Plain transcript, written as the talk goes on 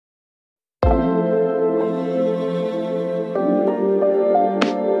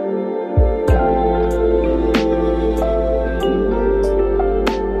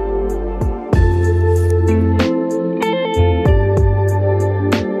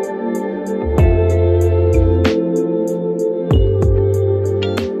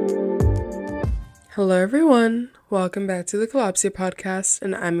Welcome back to the Collapsia Podcast,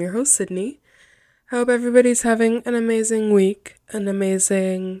 and I'm your host, Sydney. I hope everybody's having an amazing week, an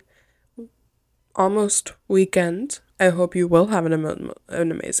amazing almost weekend. I hope you will have an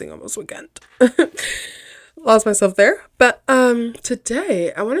amazing almost weekend. Lost myself there. But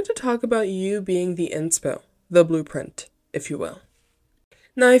today I wanted to talk about you being the inspo, the blueprint, if you will.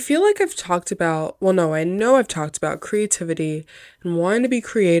 Now, I feel like I know I've talked about creativity and wanting to be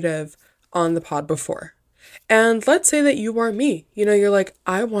creative on the pod before. And let's say that you are me. You're like,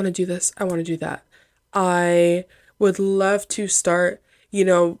 I want to do this. I want to do that. I would love to start,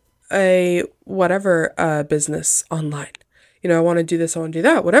 a whatever business online. I want to do this. I want to do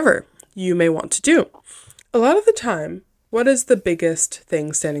that. Whatever you may want to do. A lot of the time, what is the biggest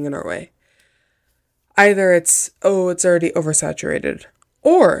thing standing in our way? Either it's already oversaturated,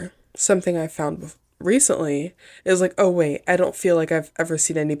 or something I found recently is like, oh wait, I don't feel like I've ever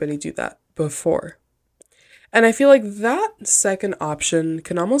seen anybody do that before. And I feel like that second option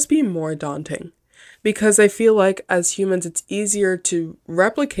can almost be more daunting, because I feel like as humans, it's easier to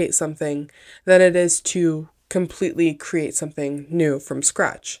replicate something than it is to completely create something new from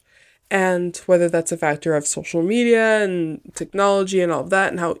scratch. And whether that's a factor of social media and technology and all of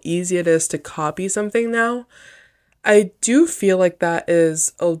that, and how easy it is to copy something now, I do feel like that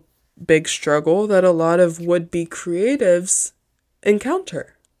is a big struggle that a lot of would-be creatives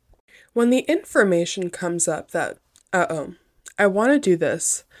encounter. When the information comes up that, I want to do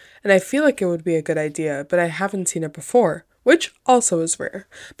this, and I feel like it would be a good idea, but I haven't seen it before, which also is rare.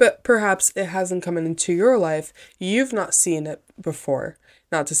 But perhaps it hasn't come into your life, you've not seen it before.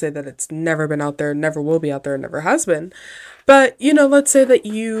 Not to say that it's never been out there, never will be out there, never has been. But, let's say that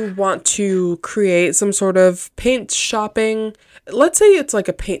you want to create some sort of paint shopping. Let's say it's like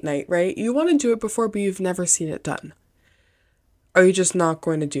a paint night, right? You want to do it before, but you've never seen it done. Are you just not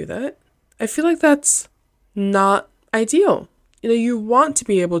going to do that? I feel like that's not ideal. You want to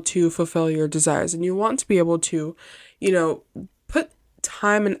be able to fulfill your desires, and you want to be able to, put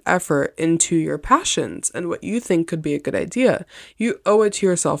time and effort into your passions and what you think could be a good idea. You owe it to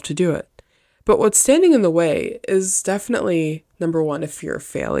yourself to do it. But what's standing in the way is definitely, number one, if you're a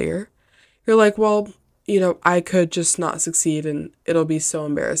failure. You're like, well, I could just not succeed and it'll be so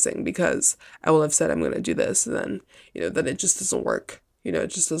embarrassing because I will have said I'm going to do this, and then, then it just doesn't work. It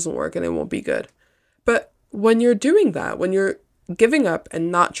just doesn't work and it won't be good. But when you're doing that, when you're giving up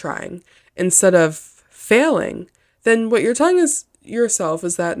and not trying instead of failing, then what you're telling yourself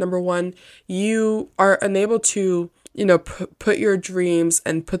is that, number one, you are unable to, put your dreams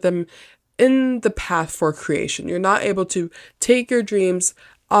and put them in the path for creation. You're not able to take your dreams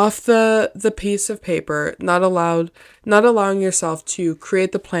off the piece of paper, not allowing yourself to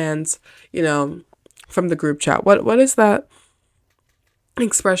create the plans, from the group chat. What is that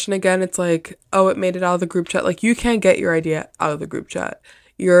expression again? It's like, oh, it made it out of the group chat. Like, you can't get your idea out of the group chat.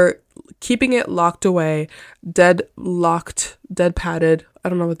 You're keeping it locked away, dead padded. I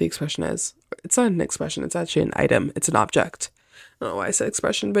don't know what the expression is. It's not an expression. It's actually an item. It's an object. I don't know why I said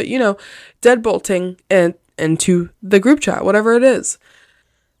expression, but dead bolting into the group chat, whatever it is.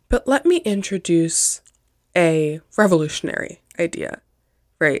 But let me introduce a revolutionary idea,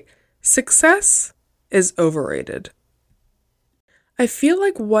 right? Success is overrated. I feel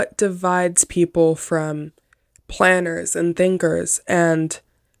like what divides people from planners and thinkers and,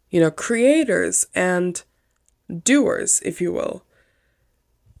 creators and doers, if you will,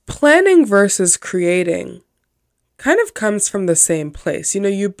 planning versus creating kind of comes from the same place.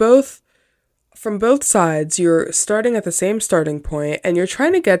 From both sides, you're starting at the same starting point and you're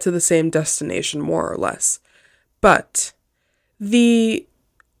trying to get to the same destination, more or less. But the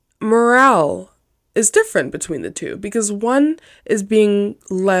morale is different between the two, because one is being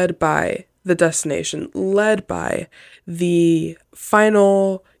led by the destination, led by the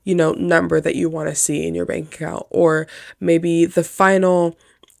final, number that you want to see in your bank account, or maybe the final,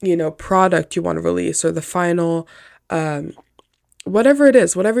 product you want to release, or the final, whatever it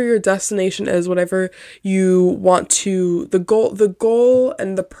is, whatever your destination is, whatever you want to, the goal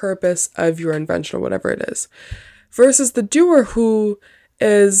and the purpose of your invention, or whatever it is, versus the doer who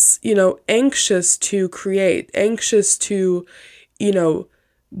is, anxious to create, anxious to,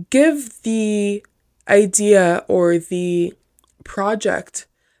 give the idea or the project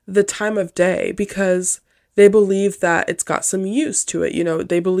the time of day, because they believe that it's got some use to it.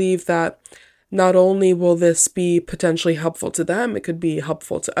 They believe that not only will this be potentially helpful to them, it could be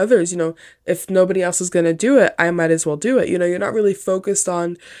helpful to others. If nobody else is going to do it, I might as well do it. You're not really focused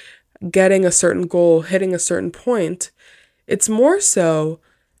on getting a certain goal, hitting a certain point. It's more so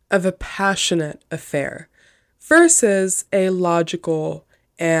of a passionate affair versus a logical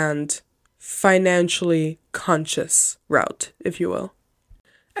and financially conscious route, if you will.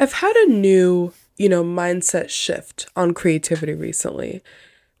 I've had a new, mindset shift on creativity recently.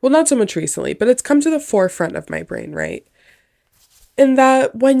 Well, not so much recently, but it's come to the forefront of my brain, right? In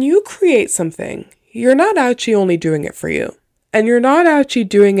that when you create something, you're not actually only doing it for you. And you're not actually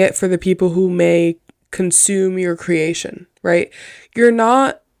doing it for the people who may consume your creation, right? You're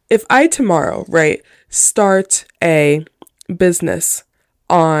not, if I tomorrow, right, start a business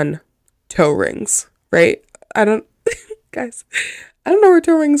on toe rings, right? Guys, I don't know where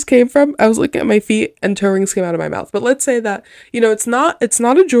toe rings came from. I was looking at my feet and toe rings came out of my mouth. But let's say that, it's not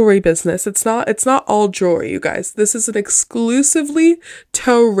a jewelry business. It's not all jewelry, you guys. This is an exclusively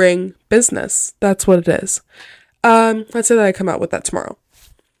toe ring business. That's what it is. Let's say that I come out with that tomorrow.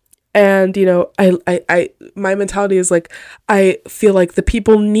 And, I my mentality is like, I feel like the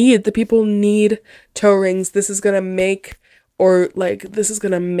people need toe rings. This is going to make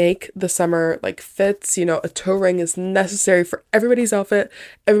the summer fits, a toe ring is necessary for everybody's outfit.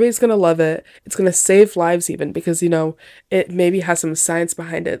 Everybody's going to love it. It's going to save lives even because, it maybe has some science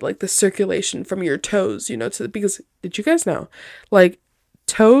behind it, like the circulation from your toes, because did you guys know,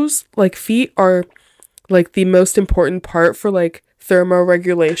 toes, feet are the most important part for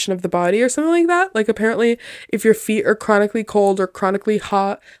thermoregulation of the body or something like that. Apparently if your feet are chronically cold or chronically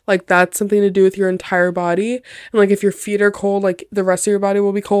hot, that's something to do with your entire body. And if your feet are cold, the rest of your body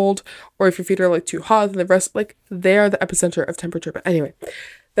will be cold, or if your feet are too hot, then the rest, they are the epicenter of temperature. But anyway,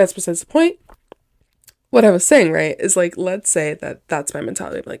 that's besides the point. What I was saying, right, is let's say that that's my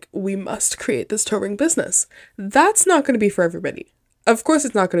mentality. We must create this toe ring business. That's not going to be for everybody. Of course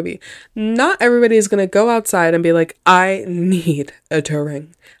it's not going to be. Not everybody is going to go outside and be like, I need a toe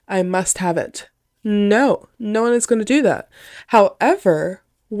ring. I must have it. No one is going to do that. However,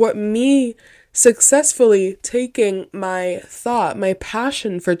 what me successfully taking my thought, my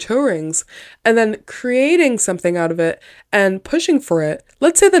passion for toe rings, and then creating something out of it and pushing for it,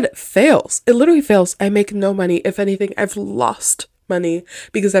 let's say that it fails. It literally fails. I make no money. If anything, I've lost money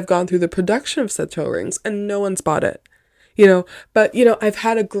because I've gone through the production of said toe rings and no one's bought it. But I've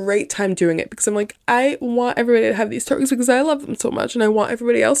had a great time doing it because I'm I want everybody to have these toe rings because I love them so much, and I want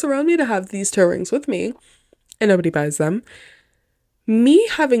everybody else around me to have these toe rings with me, and nobody buys them. Me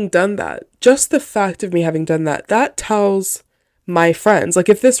having done that, just the fact of me having done that, that tells my friends,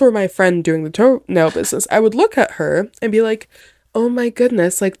 if this were my friend doing the toenail business, I would look at her and be like, oh my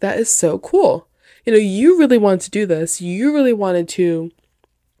goodness, that is so cool. You really wanted to do this. You really wanted to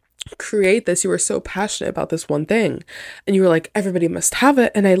create this. You were so passionate about this one thing, and you were like, everybody must have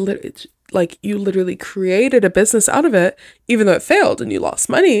it. And I literally, you literally created a business out of it, even though it failed and you lost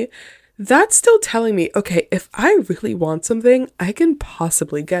money. That's still telling me, okay, if I really want something, I can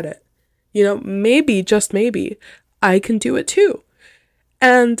possibly get it. Maybe, just maybe, I can do it too.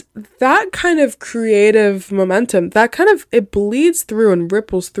 And that kind of creative momentum, it bleeds through and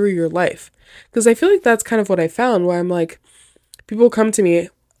ripples through your life. Because I feel like that's kind of what I found, where I'm people come to me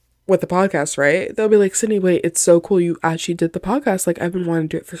with the podcast, right? They'll be like, Sydney, wait, it's so cool you actually did the podcast. I've been wanting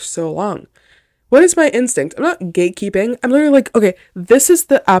to do it for so long. What is my instinct? I'm not gatekeeping. I'm literally okay, this is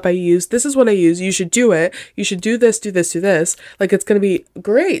the app I use. This is what I use. You should do it. You should do this, do this, do this. It's going to be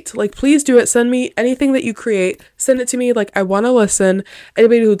great. Please do it. Send me anything that you create. Send it to me. I want to listen.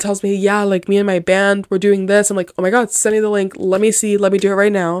 Anybody who tells me, yeah, me and my band, we're doing this. I'm oh my God, send me the link. Let me see. Let me do it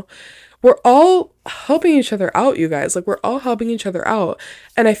right now. We're all helping each other out, you guys. We're all helping each other out.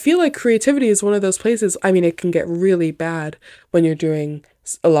 And I feel like creativity is one of those places. I mean, it can get really bad when you're doing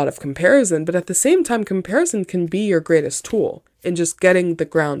a lot of comparison, but at the same time, comparison can be your greatest tool in just getting the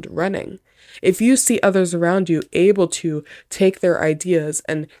ground running. If you see others around you able to take their ideas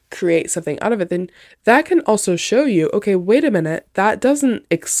and create something out of it, then that can also show you, okay, wait a minute, that doesn't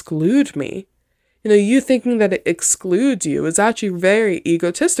exclude me. You thinking that it excludes you is actually very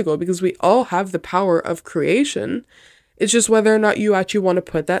egotistical because we all have the power of creation. It's just whether or not you actually want to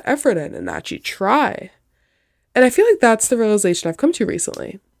put that effort in and actually try. And I feel like that's the realization I've come to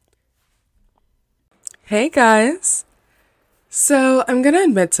recently. Hey guys. So I'm going to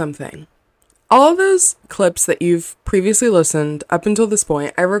admit something. All of those clips that you've previously listened up until this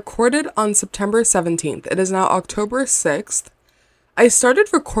point, I recorded on September 17th. It is now October 6th. I started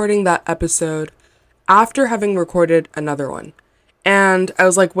recording that episode after having recorded another one. And I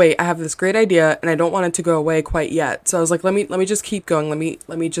was wait, I have this great idea and I don't want it to go away quite yet. So I was let me just keep going.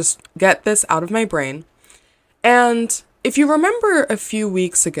 Let me just get this out of my brain. And if you remember a few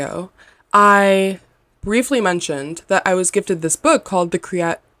weeks ago, I briefly mentioned that I was gifted this book called The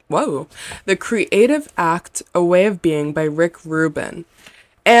Creative Act, A Way of Being by Rick Rubin.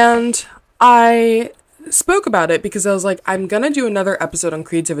 And I spoke about it because I was like, I'm gonna do another episode on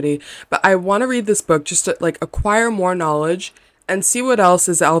creativity, but I want to read this book just to like acquire more knowledge and see what else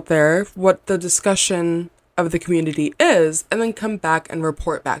is out there, what the discussion of the community is, and then come back and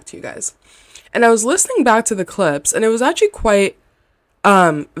report back to you guys. And I was listening back to the clips, and it was actually quite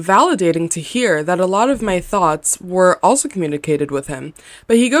validating to hear that a lot of my thoughts were also communicated with him.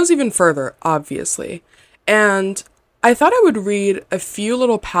 But he goes even further, obviously. And I thought I would read a few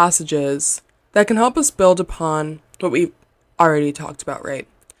little passages that can help us build upon what we've already talked about, right?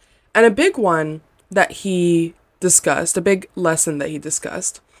 And a big one that he discussed, a big lesson that he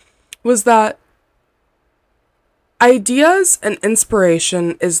discussed, was that ideas and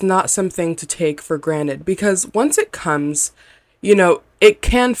inspiration is not something to take for granted, because once it comes, it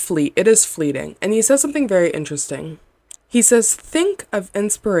can fleet. It is fleeting. And he says something very interesting. He says, think of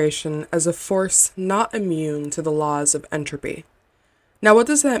inspiration as a force not immune to the laws of entropy. Now, what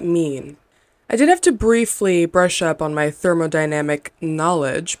does that mean? I did have to briefly brush up on my thermodynamic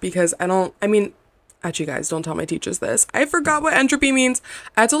knowledge because actually guys, don't tell my teachers this. I forgot what entropy means.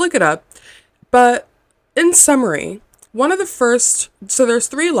 I had to look it up. But in summary, there's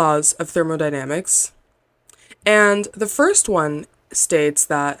 3 laws of thermodynamics. And the first one states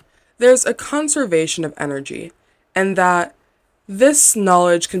that there's a conservation of energy, and that this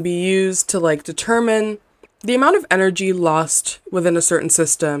knowledge can be used to determine the amount of energy lost within a certain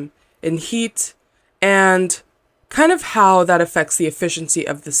system in heat, and kind of how that affects the efficiency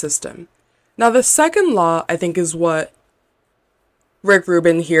of the system. Now, the second law, I think, is what Rick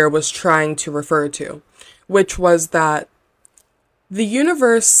Rubin here was trying to refer to, which was that the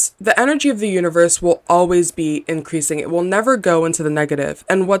energy of the universe will always be increasing. It will never go into the negative.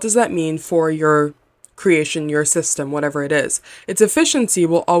 And what does that mean for your creation, your system, whatever it is? Its efficiency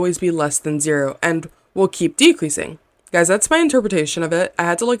will always be less than 0 and will keep decreasing. Guys, that's my interpretation of it. I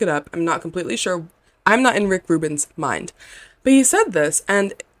had to look it up. I'm not completely sure. I'm not in Rick Rubin's mind. But he said this,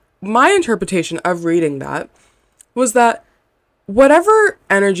 and my interpretation of reading that was that whatever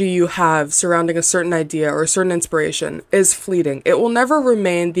energy you have surrounding a certain idea or a certain inspiration is fleeting. It will never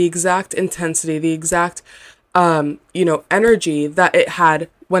remain the exact intensity, the exact, energy that it had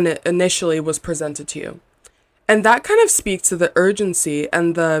when it initially was presented to you. And that kind of speaks to the urgency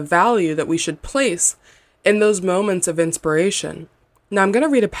and the value that we should place in those moments of inspiration. Now I'm going to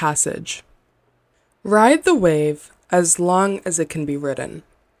read a passage. Ride the wave as long as it can be ridden.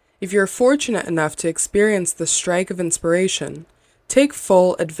 If you're fortunate enough to experience the strike of inspiration, take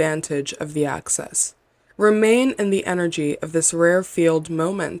full advantage of the access. Remain in the energy of this rare-field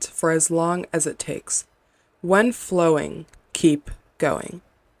moment for as long as it takes. When flowing, keep going.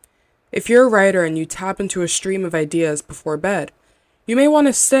 If you're a writer and you tap into a stream of ideas before bed, you may want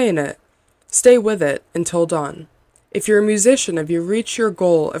to stay in it. Stay with it until dawn. If you're a musician, if you reach your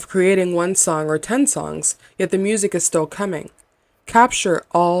goal of creating 1 song or 10 songs, yet the music is still coming, capture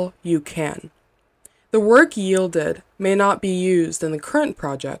all you can. The work yielded may not be used in the current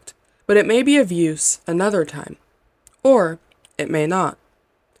project, but it may be of use another time. Or it may not.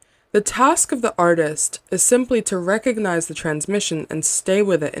 The task of the artist is simply to recognize the transmission and stay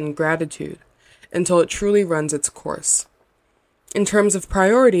with it in gratitude until it truly runs its course. In terms of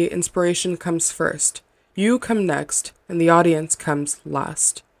priority, inspiration comes first, you come next, and the audience comes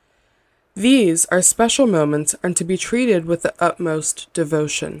last. These are special moments and to be treated with the utmost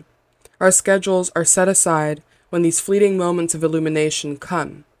devotion. Our schedules are set aside when these fleeting moments of illumination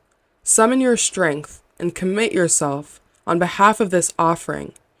come. Summon your strength and commit yourself on behalf of this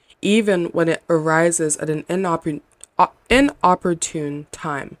offering, even when it arises at an inopportune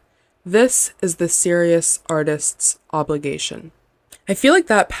time. This is the serious artist's obligation. I feel like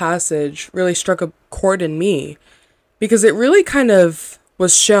that passage really struck a chord in me because it really kind of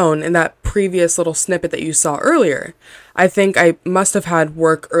was shown in that previous little snippet that you saw earlier. I think I must have had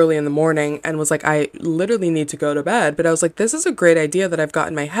work early in the morning and was like, I literally need to go to bed. But I was like, this is a great idea that I've got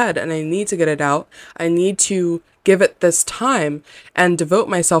in my head and I need to get it out. I need to give it this time and devote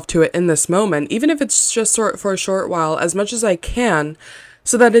myself to it in this moment, even if it's just for a short while, as much as I can,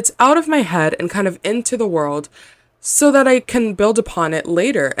 so that it's out of my head and kind of into the world, so that I can build upon it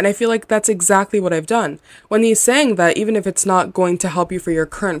later. And I feel like that's exactly what I've done. When he's saying that even if it's not going to help you for your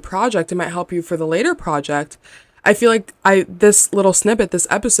current project, it might help you for the later project, I feel like this little snippet, this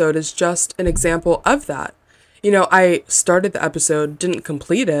episode, is just an example of that. I started the episode, didn't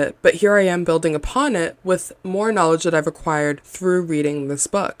complete it, but here I am building upon it with more knowledge that I've acquired through reading this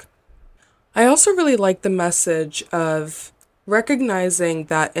book. I also really like the message of recognizing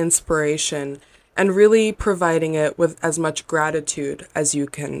that inspiration and really providing it with as much gratitude as you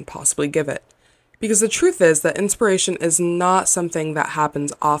can possibly give it. Because the truth is that inspiration is not something that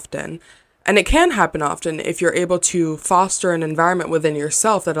happens often. And it can happen often if you're able to foster an environment within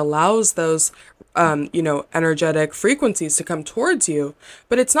yourself that allows those, energetic frequencies to come towards you.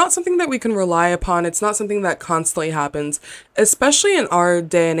 But it's not something that we can rely upon. It's not something that constantly happens, especially in our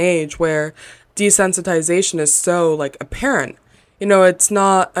day and age where desensitization is so apparent. It's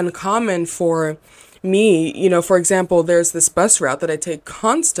not uncommon for me, for example, there's this bus route that I take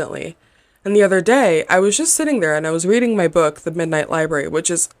constantly. And the other day, I was just sitting there and I was reading my book, The Midnight Library,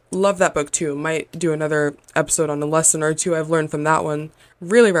 which is, love that book too. Might do another episode on a lesson or two I've learned from that one.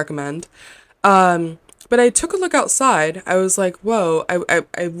 Really recommend. But I took a look outside. I was like, whoa,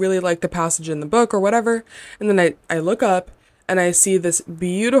 I really like the passage in the book or whatever. And then I look up and I see this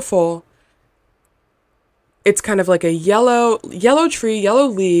beautiful, it's kind of like a yellow tree, yellow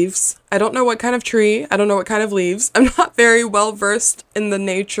leaves. I don't know what kind of tree. I don't know what kind of leaves. I'm not very well versed in the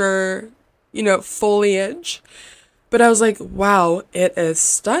nature foliage. But I was like, wow, it is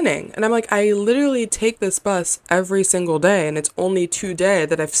stunning. And I'm like, I literally take this bus every single day. And it's only today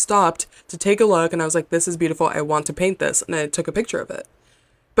that I've stopped to take a look. And I was like, this is beautiful. I want to paint this. And I took a picture of it.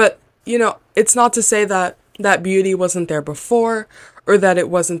 But, it's not to say that that beauty wasn't there before or that it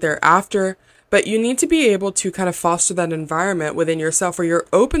wasn't there after. But you need to be able to kind of foster that environment within yourself where you're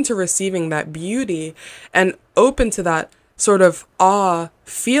open to receiving that beauty and open to that sort of awe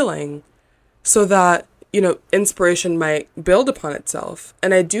feeling, so that, inspiration might build upon itself.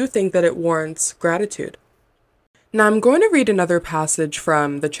 And I do think that it warrants gratitude. Now, I'm going to read another passage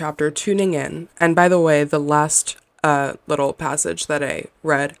from the chapter Tuning In. And by the way, the last little passage that I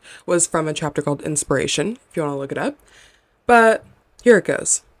read was from a chapter called Inspiration, if you want to look it up. But here it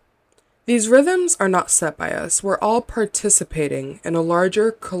goes. These rhythms are not set by us. We're all participating in a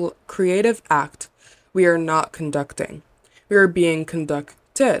larger creative act we are not conducting. We are being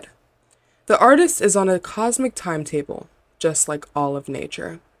conducted. The artist is on a cosmic timetable, just like all of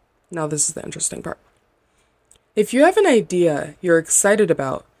nature. Now this is the interesting part. If you have an idea you're excited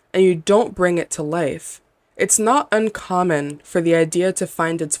about and you don't bring it to life, it's not uncommon for the idea to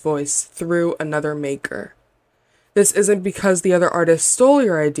find its voice through another maker. This isn't because the other artist stole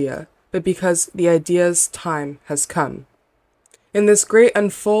your idea, but because the idea's time has come. In this great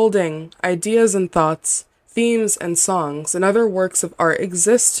unfolding, ideas and thoughts, themes and songs, and other works of art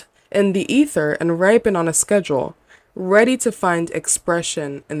exist in the ether and ripen on a schedule, ready to find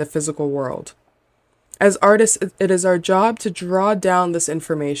expression in the physical world. As artists, it is our job to draw down this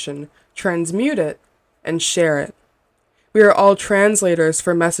information, transmute it, and share it. We are all translators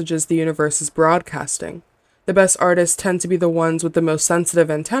for messages the universe is broadcasting. The best artists tend to be the ones with the most sensitive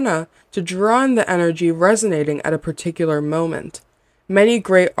antenna to draw in the energy resonating at a particular moment. Many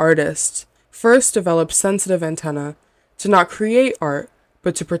great artists first develop sensitive antenna to not create art,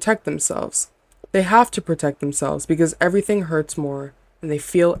 but to protect themselves. They have to protect themselves because everything hurts more and they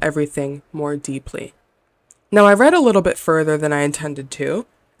feel everything more deeply. Now, I read a little bit further than I intended to.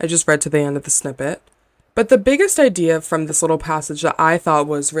 I just read to the end of the snippet. But the biggest idea from this little passage that I thought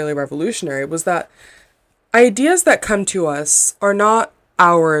was really revolutionary was that ideas that come to us are not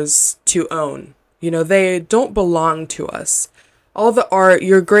ours to own. They don't belong to us. All the art,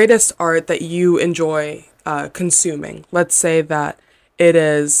 your greatest art that you enjoy consuming, let's say that it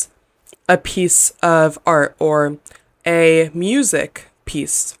is a piece of art or a music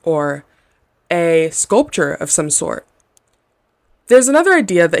piece or a sculpture of some sort. There's another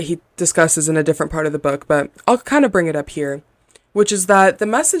idea that he discusses in a different part of the book, but I'll kind of bring it up here, which is that the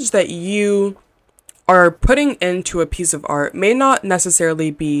message that you are putting into a piece of art may not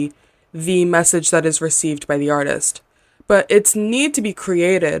necessarily be the message that is received by the artist, but its need to be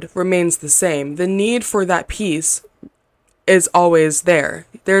created remains the same. The need for that piece is always there.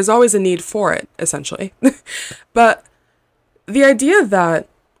 There's always a need for it, essentially. But the idea that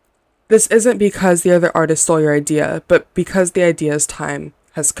this isn't because the other artist stole your idea, but because the idea's time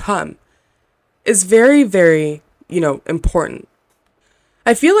has come is very, very, important.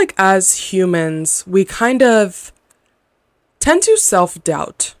 I feel like as humans, we kind of tend to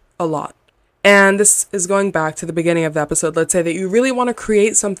self-doubt a lot. And this is going back to the beginning of the episode. Let's say that you really want to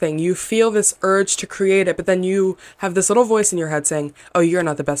create something. You feel this urge to create it, but then you have this little voice in your head saying, oh, you're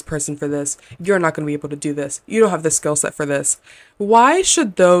not the best person for this. You're not going to be able to do this. You don't have the skill set for this. Why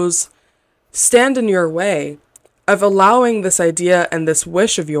should those stand in your way of allowing this idea and this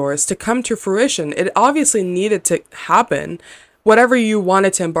wish of yours to come to fruition? It obviously needed to happen. Whatever you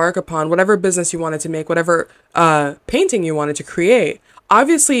wanted to embark upon, whatever business you wanted to make, whatever painting you wanted to create,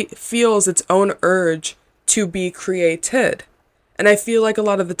 obviously feels its own urge to be created. And I feel like a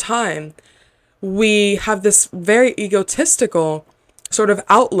lot of the time we have this very egotistical sort of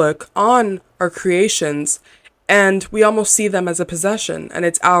outlook on our creations, And we almost see them as a possession, and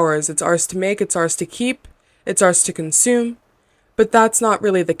it's ours. It's ours to make, it's ours to keep, it's ours to consume. But that's not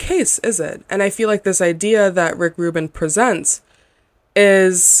really the case, is it? And I feel like this idea that Rick Rubin presents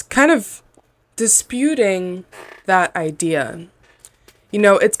is kind of disputing that idea. You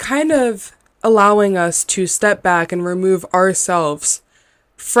know, it's kind of allowing us to step back and remove ourselves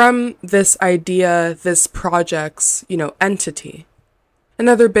from this idea, this project's, entity.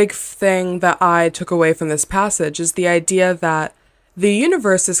 Another big thing that I took away from this passage is the idea that the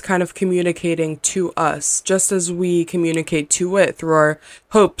universe is kind of communicating to us, just as we communicate to it through our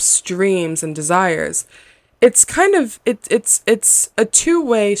hopes, dreams, and desires. It's kind of, it's a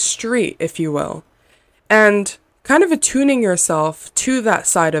two-way street, if you will. And kind of attuning yourself to that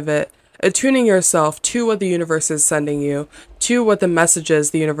side of it, attuning yourself to what the universe is sending you, to what the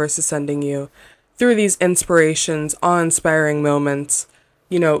messages the universe is sending you, through these inspirations, awe-inspiring moments,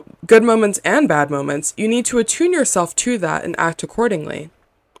 good moments and bad moments. You need to attune yourself to that and act accordingly.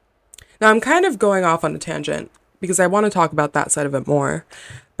 Now, I'm kind of going off on a tangent because I want to talk about that side of it more,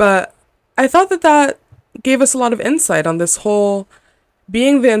 but I thought that gave us a lot of insight on this whole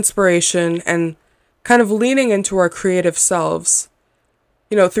being the inspiration and kind of leaning into our creative selves,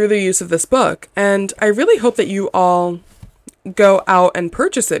 through the use of this book. And I really hope that you all go out and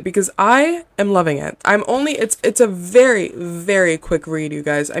purchase it because I am loving it. It's a very, very quick read, you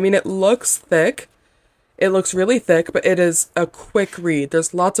guys. I mean, it looks thick. It looks really thick, but it is a quick read.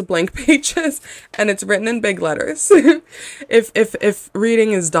 There's lots of blank pages and it's written in big letters. if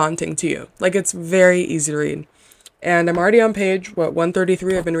reading is daunting to you, it's very easy to read. And I'm already on page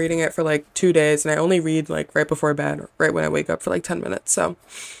 133. I've been reading it for 2 days and I only read right before bed, or right when I wake up for 10 minutes. So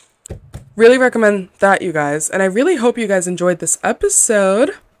really recommend that, you guys. And I really hope you guys enjoyed this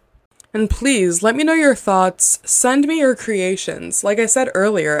episode. And please let me know your thoughts. Send me your creations. Like I said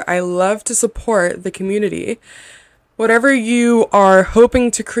earlier, I love to support the community. Whatever you are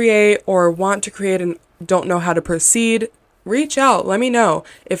hoping to create or want to create and don't know how to proceed, reach out. Let me know.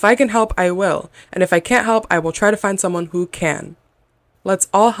 If I can help, I will. And if I can't help, I will try to find someone who can. Let's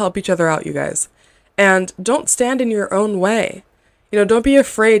all help each other out, you guys. And don't stand in your own way. Don't be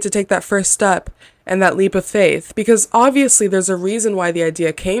afraid to take that first step and that leap of faith, because obviously there's a reason why the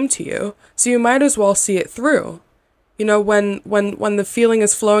idea came to you, so you might as well see it through. When the feeling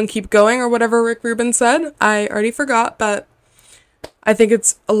is flowing, keep going, or whatever Rick Rubin said. I already forgot, but I think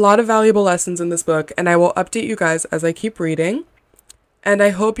it's a lot of valuable lessons in this book, and I will update you guys as I keep reading. And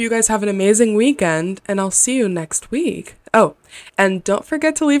I hope you guys have an amazing weekend, and I'll see you next week. Oh, and don't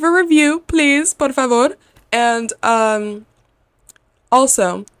forget to leave a review, please, por favor. And,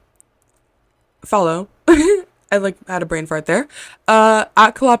 also, follow, I had a brain fart there,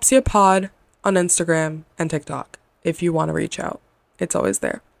 at Collapsia Pod on Instagram and TikTok if you want to reach out. It's always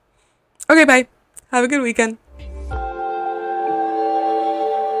there. Okay, bye. Have a good weekend.